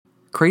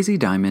Crazy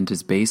Diamond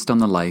is based on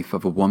the life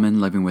of a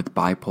woman living with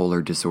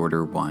bipolar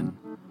disorder 1.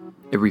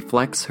 It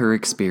reflects her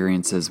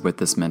experiences with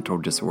this mental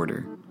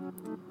disorder.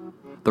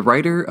 The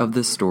writer of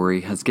this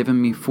story has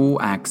given me full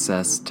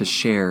access to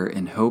share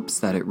in hopes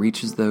that it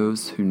reaches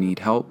those who need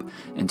help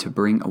and to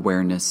bring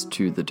awareness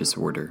to the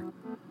disorder.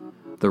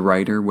 The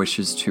writer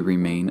wishes to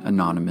remain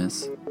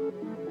anonymous.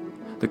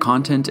 The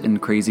content in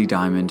Crazy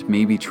Diamond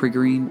may be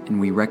triggering, and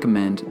we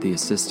recommend the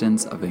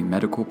assistance of a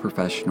medical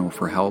professional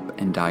for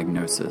help and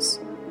diagnosis.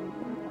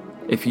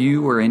 If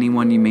you or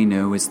anyone you may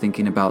know is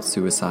thinking about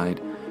suicide,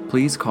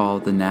 please call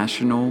the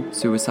National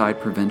Suicide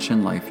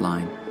Prevention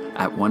Lifeline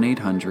at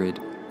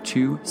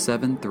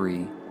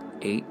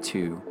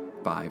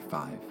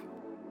 1-800-273-8255.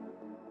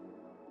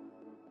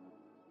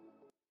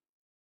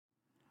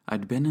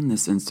 I'd been in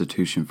this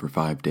institution for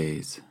 5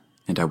 days,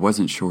 and I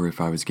wasn't sure if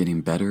I was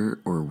getting better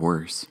or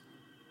worse.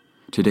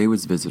 Today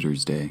was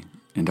Visitors' Day,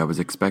 and I was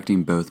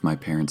expecting both my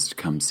parents to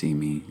come see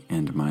me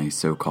and my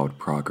so-called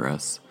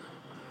progress.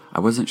 I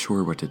wasn't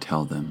sure what to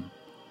tell them.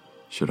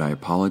 Should I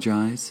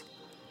apologize?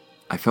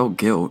 I felt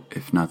guilt,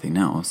 if nothing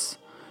else.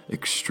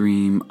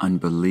 Extreme,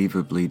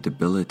 unbelievably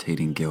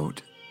debilitating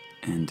guilt,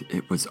 and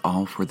it was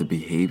all for the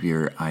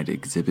behavior I'd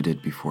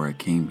exhibited before I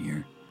came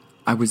here.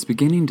 I was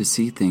beginning to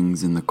see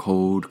things in the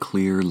cold,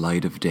 clear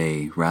light of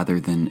day rather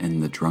than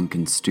in the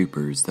drunken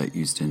stupors that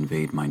used to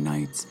invade my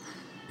nights,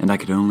 and I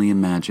could only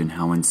imagine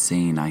how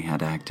insane I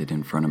had acted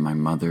in front of my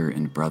mother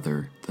and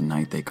brother the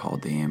night they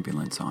called the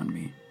ambulance on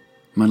me.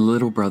 My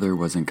little brother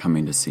wasn't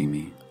coming to see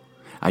me.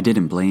 I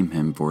didn't blame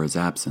him for his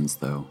absence,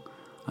 though.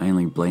 I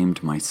only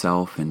blamed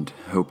myself and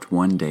hoped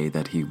one day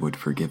that he would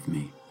forgive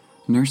me.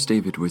 Nurse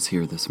David was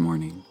here this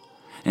morning,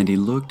 and he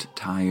looked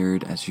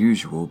tired as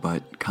usual,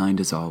 but kind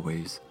as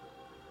always.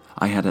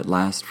 I had at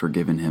last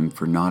forgiven him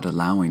for not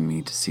allowing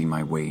me to see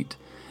my weight,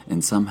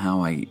 and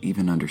somehow I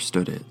even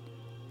understood it.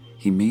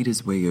 He made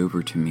his way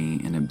over to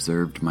me and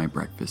observed my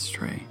breakfast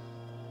tray.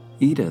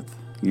 "Edith,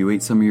 you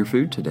ate some of your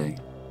food today.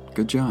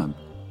 Good job.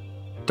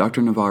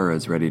 Dr. Navarra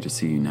is ready to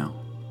see you now."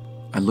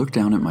 I looked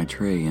down at my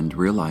tray and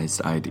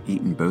realized I'd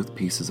eaten both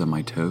pieces of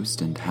my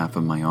toast and half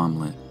of my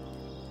omelet.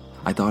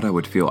 I thought I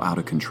would feel out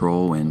of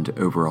control and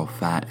overall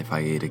fat if I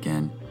ate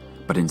again,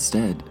 but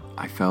instead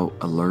I felt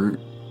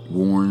alert,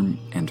 warm,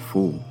 and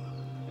full.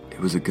 It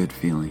was a good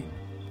feeling.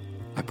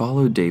 I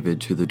followed David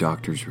to the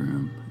doctor's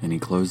room, and he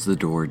closed the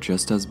door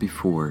just as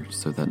before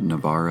so that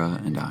Navarra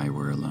and I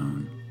were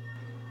alone.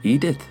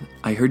 "Edith,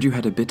 I heard you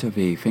had a bit of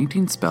a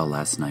fainting spell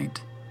last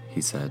night," he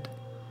said.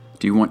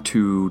 "Do you want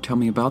to tell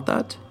me about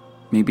that?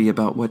 Maybe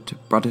about what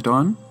brought it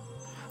on?"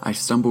 I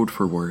stumbled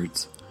for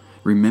words,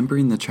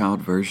 remembering the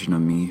child version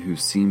of me who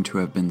seemed to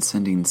have been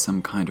sending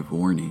some kind of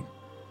warning.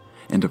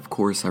 And of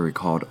course I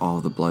recalled all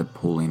the blood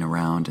pooling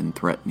around and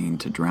threatening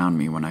to drown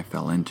me when I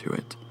fell into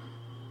it.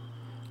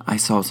 I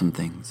saw some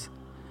things,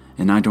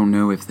 and I don't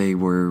know if they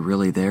were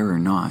really there or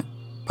not,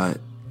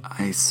 but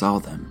I saw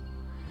them,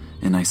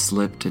 and I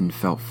slipped and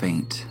felt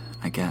faint,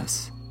 I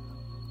guess.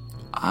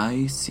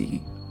 "I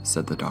see,"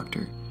 said the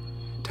doctor,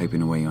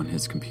 typing away on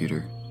his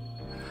computer.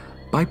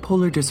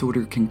 "Bipolar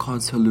disorder can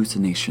cause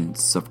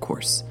hallucinations, of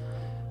course.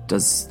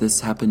 Does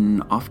this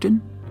happen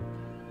often?"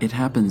 "It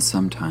happens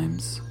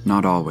sometimes,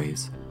 not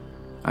always.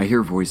 I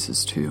hear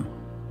voices too,"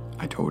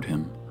 I told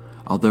him,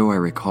 although I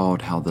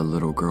recalled how the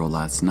little girl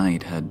last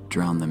night had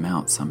drowned them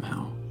out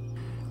somehow.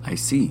 "I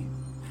see.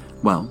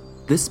 Well,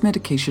 this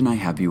medication I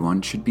have you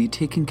on should be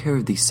taking care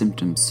of these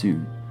symptoms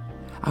soon.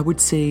 I would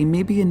say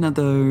maybe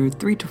another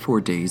 3 to 4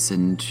 days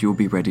and you'll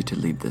be ready to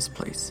leave this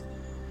place."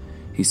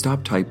 He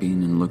stopped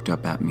typing and looked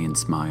up at me and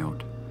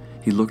smiled.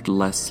 He looked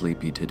less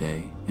sleepy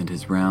today, and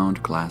his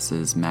round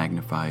glasses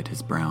magnified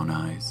his brown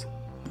eyes.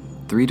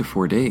 3 to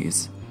 4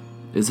 days?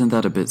 Isn't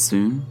that a bit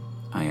soon?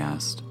 I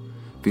asked,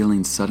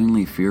 feeling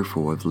suddenly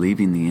fearful of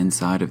leaving the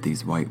inside of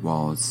these white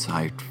walls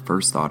I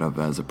first thought of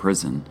as a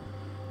prison.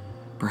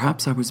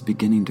 Perhaps I was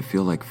beginning to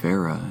feel like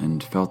Farah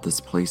and felt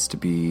this place to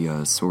be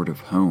a sort of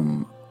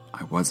home.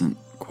 I wasn't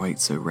quite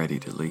so ready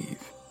to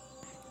leave.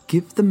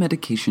 "Give the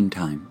medication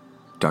time,"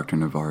 Dr.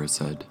 Navarra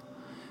said.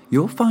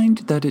 "You'll find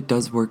that it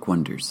does work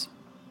wonders.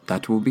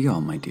 That will be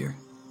all, my dear."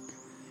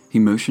 He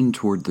motioned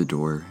toward the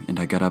door, and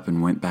I got up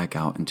and went back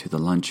out into the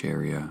lunch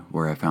area,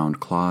 where I found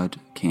Claude,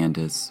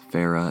 Candace,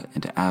 Farah,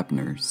 and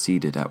Abner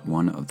seated at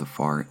one of the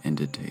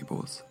far-ended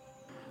tables.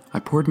 I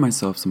poured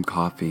myself some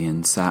coffee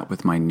and sat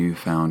with my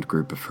newfound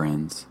group of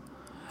friends.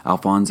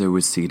 Alfonso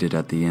was seated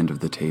at the end of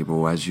the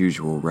table, as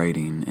usual,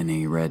 writing in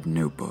a red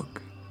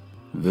notebook.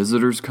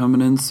 "Visitors coming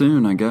in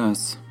soon, I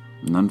guess.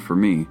 None for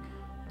me,"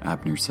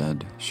 Abner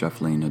said,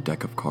 shuffling a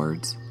deck of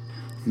cards.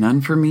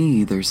 "None for me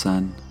either,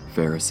 son,"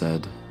 Farah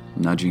said,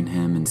 nudging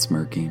him and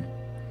smirking.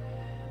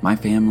 "My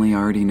family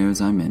already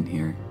knows I'm in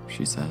here,"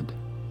 she said.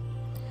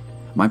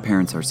 "My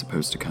parents are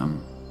supposed to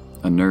come.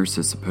 A nurse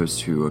is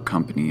supposed to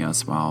accompany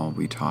us while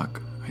we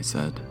talk," I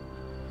said.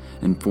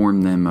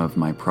 "Inform them of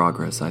my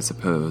progress, I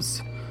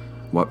suppose.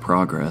 What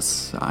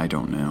progress, I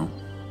don't know."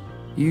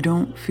 "You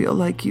don't feel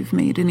like you've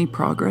made any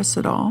progress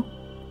at all?"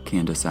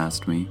 Candace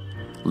asked me,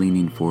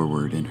 leaning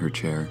forward in her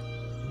chair.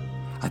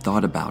 I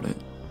thought about it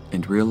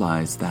and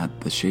realized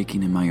that the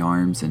shaking in my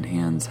arms and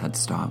hands had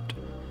stopped,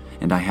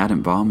 and I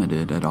hadn't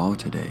vomited at all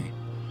today.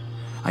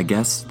 I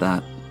guess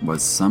that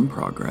was some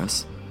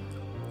progress.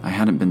 I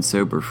hadn't been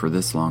sober for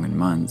this long in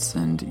months,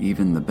 and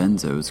even the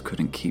benzos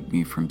couldn't keep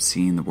me from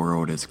seeing the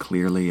world as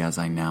clearly as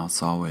I now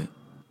saw it.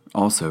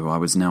 Also, I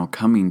was now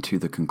coming to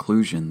the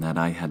conclusion that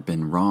I had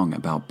been wrong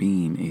about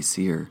being a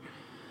seer,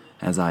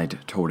 as I'd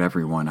told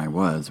everyone I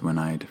was when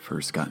I'd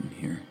first gotten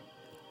here.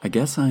 I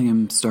guess I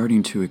am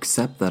starting to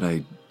accept that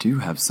I do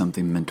have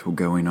something mental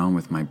going on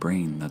with my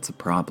brain that's a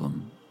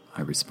problem,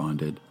 I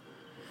responded.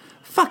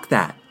 Fuck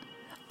that.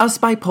 Us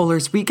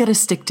bipolars, we gotta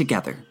stick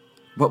together.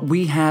 What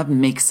we have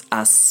makes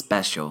us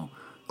special,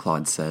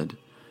 Claude said,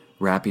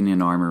 wrapping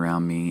an arm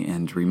around me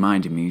and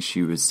reminding me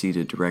she was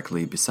seated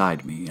directly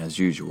beside me, as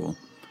usual.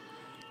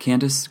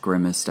 Candace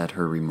grimaced at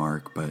her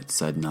remark, but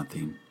said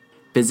nothing.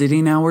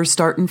 Visiting hours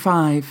start in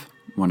 5,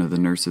 one of the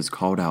nurses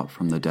called out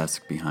from the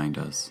desk behind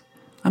us.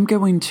 I'm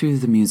going to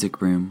the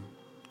music room.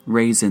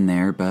 Ray's in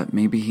there, but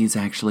maybe he's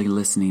actually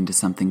listening to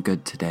something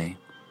good today.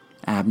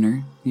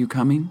 Abner, you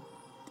coming?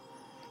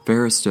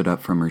 Vera stood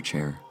up from her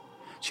chair.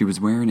 She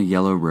was wearing a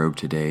yellow robe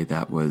today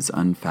that was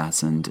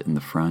unfastened in the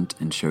front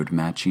and showed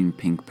matching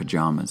pink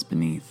pajamas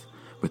beneath,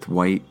 with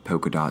white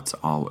polka dots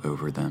all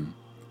over them.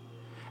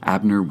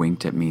 Abner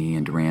winked at me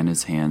and ran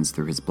his hands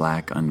through his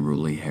black,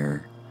 unruly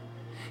hair.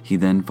 He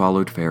then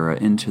followed Vera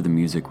into the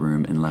music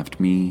room and left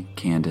me,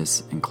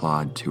 Candace, and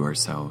Claude to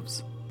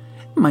ourselves.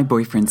 My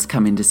boyfriend's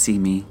coming to see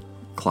me,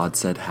 Claude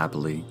said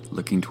happily,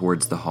 looking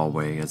towards the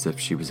hallway as if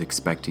she was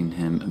expecting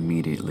him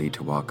immediately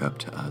to walk up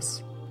to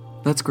us.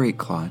 That's great,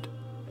 Claude,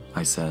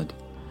 I said,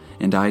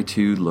 and I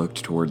too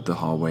looked toward the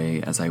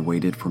hallway as I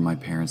waited for my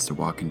parents to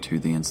walk into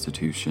the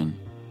institution.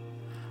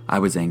 I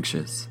was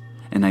anxious,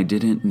 and I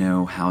didn't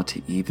know how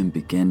to even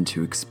begin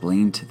to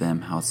explain to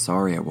them how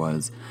sorry I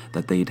was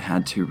that they'd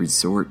had to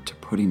resort to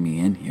putting me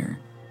in here.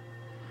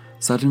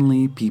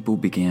 Suddenly, people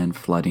began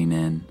flooding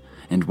in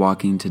and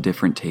walking to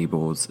different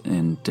tables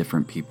and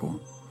different people.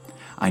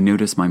 I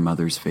noticed my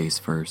mother's face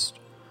first,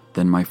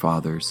 then my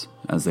father's,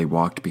 as they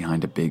walked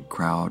behind a big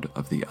crowd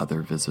of the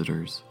other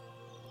visitors.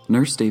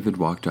 Nurse David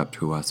walked up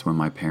to us when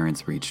my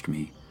parents reached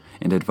me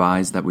and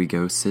advised that we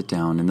go sit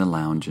down in the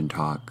lounge and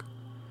talk.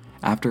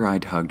 After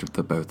I'd hugged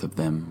the both of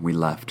them, we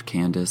left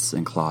Candace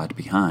and Claude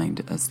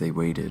behind as they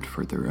waited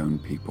for their own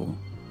people.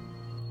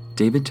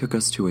 David took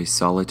us to a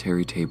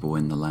solitary table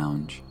in the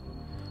lounge.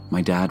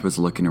 My dad was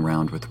looking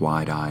around with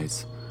wide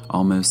eyes,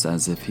 almost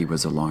as if he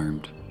was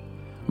alarmed.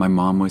 My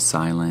mom was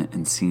silent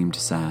and seemed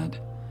sad,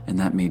 and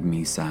that made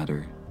me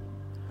sadder.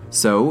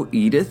 So,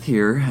 Edith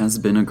here has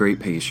been a great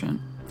patient.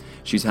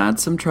 She's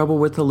had some trouble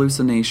with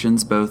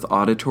hallucinations, both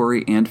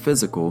auditory and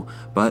physical,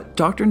 but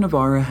Dr.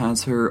 Navarra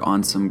has her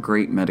on some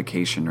great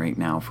medication right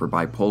now for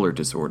bipolar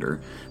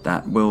disorder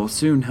that will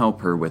soon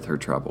help her with her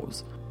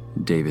troubles,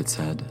 David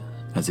said,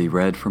 as he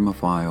read from a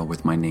file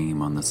with my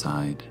name on the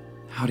side.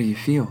 How do you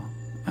feel?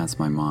 Asked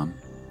my mom.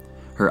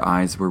 Her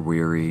eyes were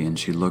weary and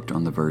she looked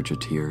on the verge of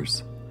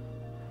tears.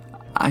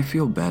 I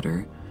feel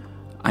better.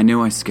 I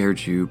know I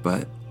scared you,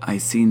 but I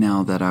see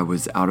now that I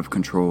was out of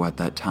control at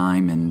that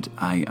time, and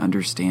I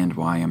understand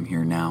why I'm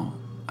here now,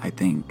 I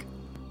think.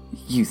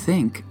 You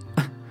think?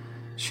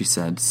 She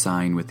said,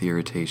 sighing with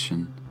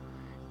irritation.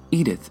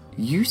 Edith,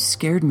 you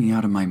scared me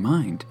out of my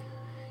mind.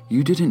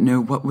 You didn't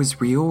know what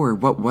was real or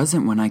what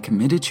wasn't when I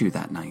committed you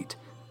that night.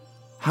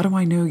 How do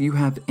I know you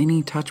have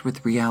any touch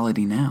with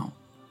reality now?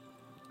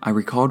 I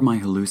recalled my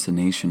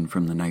hallucination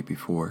from the night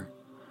before,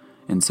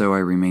 and so I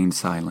remained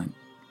silent,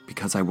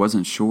 because I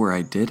wasn't sure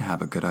I did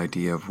have a good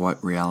idea of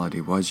what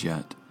reality was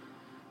yet.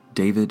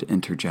 David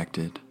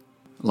interjected.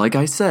 Like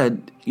I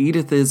said,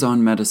 Edith is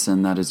on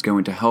medicine that is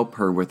going to help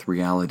her with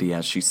reality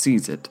as she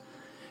sees it.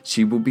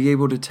 She will be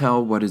able to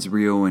tell what is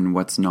real and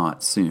what's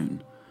not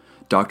soon.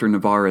 Dr.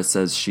 Navarra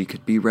says she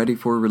could be ready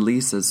for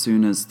release as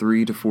soon as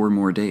 3 to 4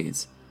 more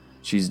days.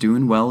 She's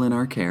doing well in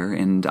our care,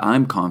 and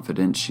I'm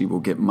confident she will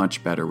get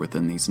much better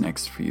within these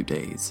next few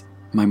days.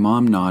 My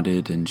mom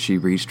nodded, and she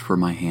reached for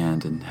my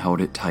hand and held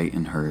it tight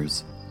in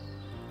hers.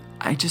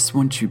 I just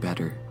want you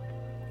better.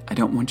 I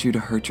don't want you to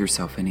hurt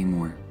yourself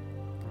anymore.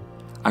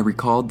 I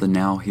recalled the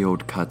now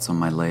healed cuts on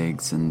my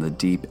legs and the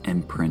deep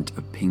imprint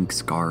of pink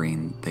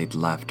scarring they'd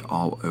left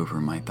all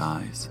over my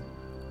thighs.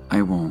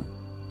 I won't,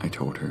 I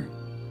told her.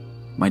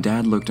 My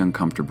dad looked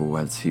uncomfortable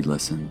as he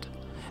listened,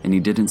 and he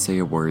didn't say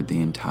a word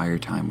the entire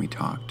time we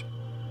talked.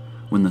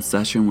 When the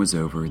session was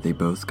over, they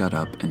both got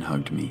up and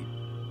hugged me.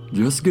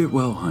 Just get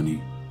well,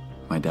 honey,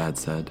 my dad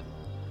said,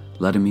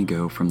 letting me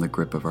go from the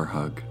grip of our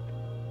hug.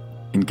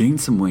 And gain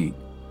some weight.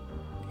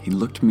 He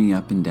looked me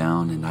up and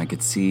down, and I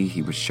could see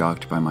he was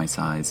shocked by my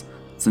size,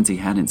 since he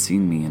hadn't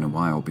seen me in a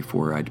while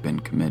before I'd been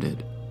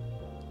committed.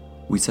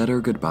 We said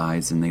our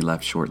goodbyes, and they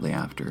left shortly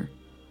after,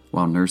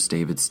 while Nurse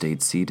David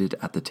stayed seated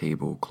at the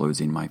table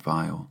closing my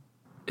file.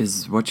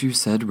 Is what you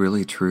said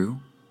really true?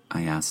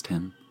 I asked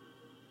him.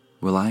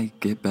 Will I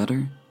get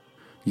better?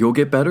 You'll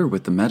get better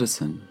with the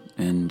medicine,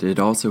 and it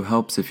also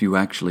helps if you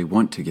actually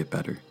want to get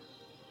better.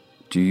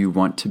 Do you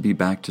want to be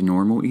back to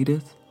normal,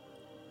 Edith?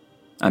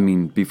 I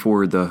mean,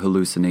 before the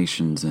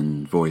hallucinations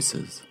and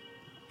voices.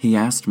 He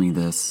asked me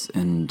this,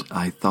 and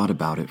I thought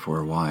about it for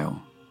a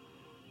while.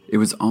 It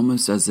was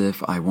almost as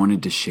if I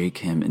wanted to shake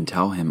him and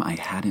tell him I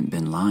hadn't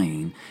been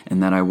lying,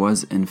 and that I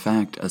was, in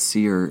fact, a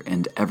seer,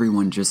 and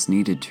everyone just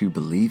needed to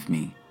believe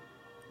me.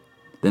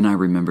 Then I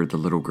remembered the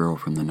little girl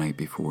from the night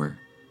before,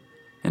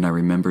 and I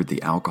remembered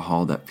the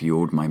alcohol that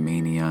fueled my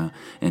mania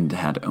and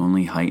had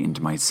only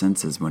heightened my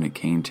senses when it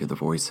came to the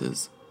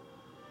voices.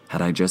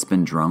 Had I just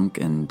been drunk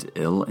and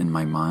ill in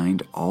my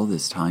mind all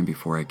this time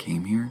before I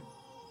came here?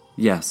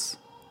 Yes,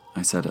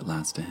 I said at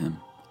last to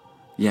him.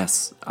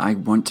 Yes, I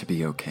want to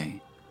be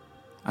okay.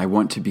 I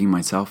want to be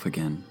myself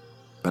again,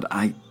 but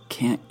I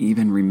can't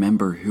even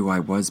remember who I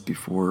was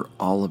before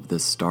all of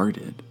this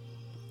started.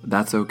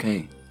 That's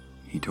okay,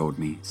 he told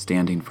me,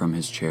 standing from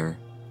his chair.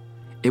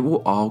 It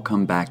will all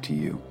come back to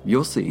you.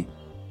 You'll see.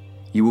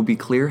 You will be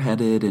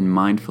clear-headed and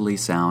mindfully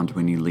sound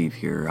when you leave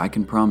here. I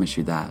can promise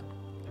you that.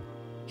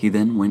 He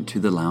then went to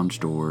the lounge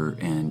door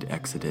and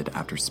exited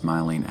after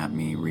smiling at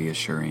me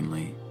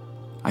reassuringly.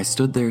 I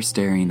stood there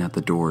staring at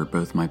the door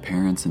both my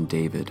parents and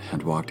David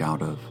had walked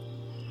out of.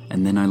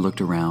 And then I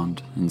looked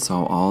around and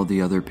saw all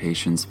the other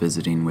patients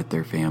visiting with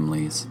their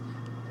families.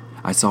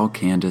 I saw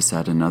Candace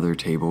at another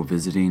table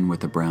visiting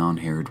with a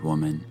brown-haired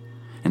woman,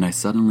 and I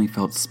suddenly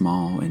felt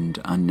small and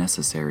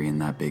unnecessary in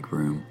that big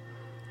room.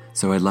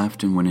 So I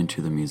left and went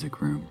into the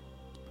music room.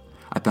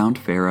 I found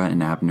Farah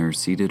and Abner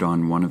seated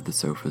on one of the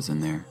sofas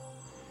in there.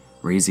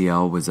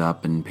 Raziel was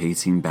up and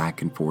pacing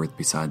back and forth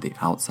beside the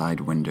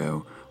outside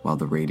window while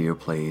the radio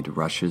played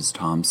Rush's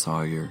Tom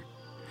Sawyer,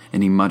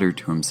 and he muttered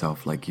to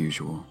himself like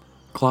usual.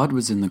 Claude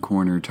was in the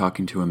corner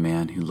talking to a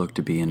man who looked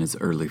to be in his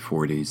early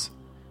 40s.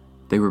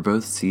 They were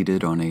both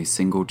seated on a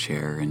single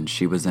chair, and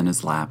she was in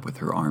his lap with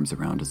her arms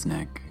around his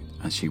neck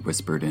as she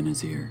whispered in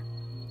his ear.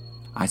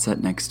 I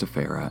sat next to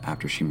Farah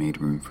after she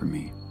made room for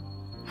me.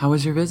 "How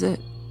was your visit?"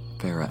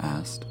 Farah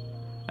asked.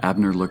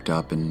 Abner looked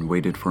up and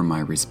waited for my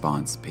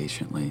response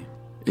patiently.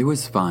 "It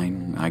was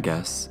fine, I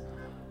guess.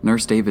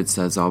 Nurse David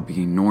says I'll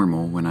be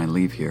normal when I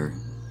leave here.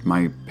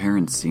 My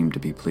parents seem to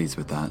be pleased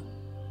with that,"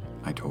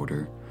 I told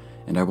her,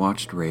 and I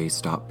watched Ray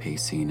stop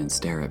pacing and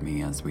stare at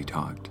me as we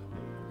talked.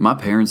 "My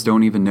parents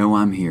don't even know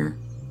I'm here,"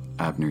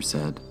 Abner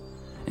said,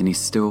 and he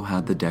still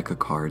had the deck of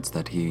cards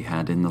that he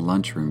had in the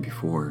lunchroom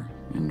before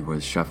and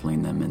was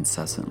shuffling them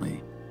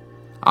incessantly.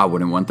 "I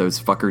wouldn't want those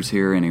fuckers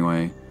here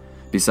anyway.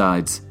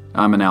 Besides,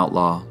 I'm an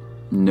outlaw.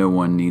 No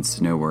one needs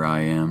to know where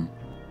I am."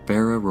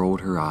 Farah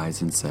rolled her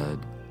eyes and said,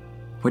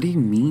 "What do you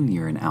mean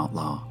you're an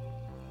outlaw?"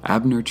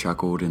 Abner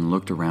chuckled and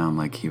looked around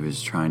like he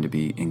was trying to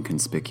be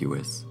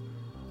inconspicuous.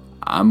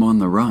 "I'm on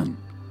the run.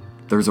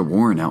 There's a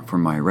warrant out for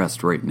my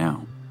arrest right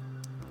now.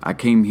 I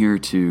came here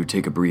to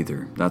take a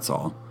breather, that's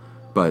all.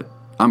 But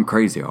I'm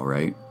crazy, all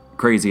right.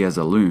 Crazy as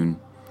a loon.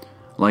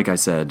 Like I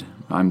said,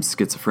 I'm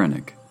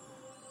schizophrenic."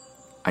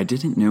 I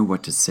didn't know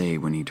what to say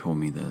when he told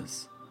me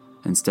this.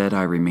 Instead,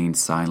 I remained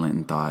silent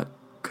and thought,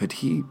 could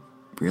he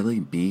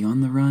really be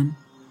on the run?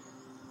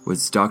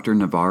 Was Dr.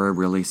 Navarra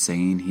really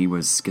saying he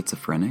was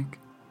schizophrenic?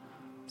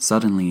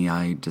 Suddenly,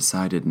 I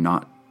decided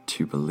not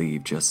to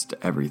believe just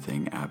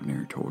everything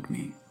Abner told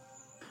me.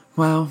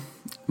 "Well,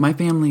 my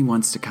family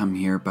wants to come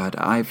here, but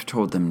I've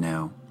told them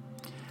no.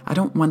 I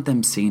don't want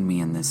them seeing me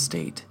in this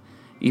state,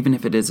 even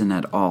if it isn't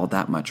at all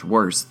that much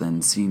worse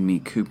than seeing me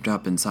cooped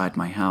up inside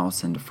my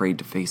house and afraid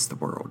to face the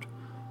world,"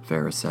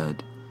 Farah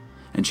said,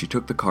 and she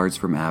took the cards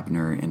from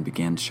Abner and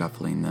began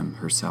shuffling them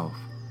herself.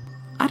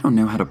 "I don't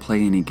know how to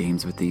play any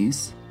games with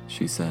these,"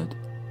 she said.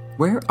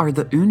 "Where are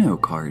the Uno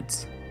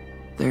cards?"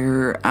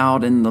 "They're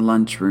out in the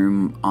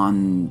lunchroom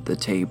on the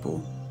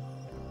table."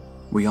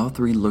 We all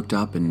three looked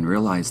up and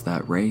realized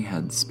that Ray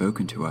had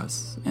spoken to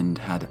us and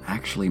had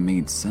actually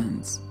made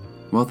sense.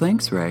 "Well,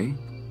 thanks, Ray,"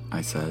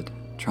 I said,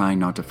 trying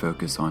not to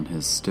focus on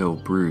his still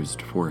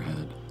bruised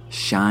forehead.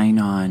 "Shine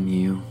on,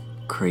 you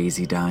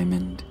crazy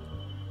diamond,"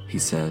 he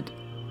said,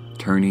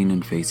 turning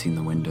and facing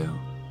the window.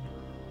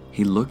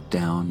 He looked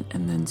down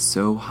and then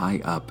so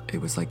high up it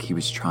was like he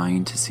was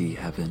trying to see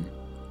heaven.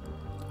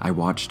 I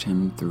watched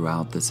him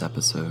throughout this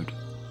episode,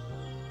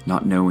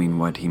 not knowing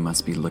what he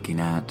must be looking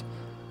at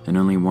and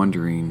only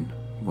wondering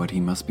what he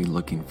must be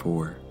looking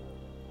for.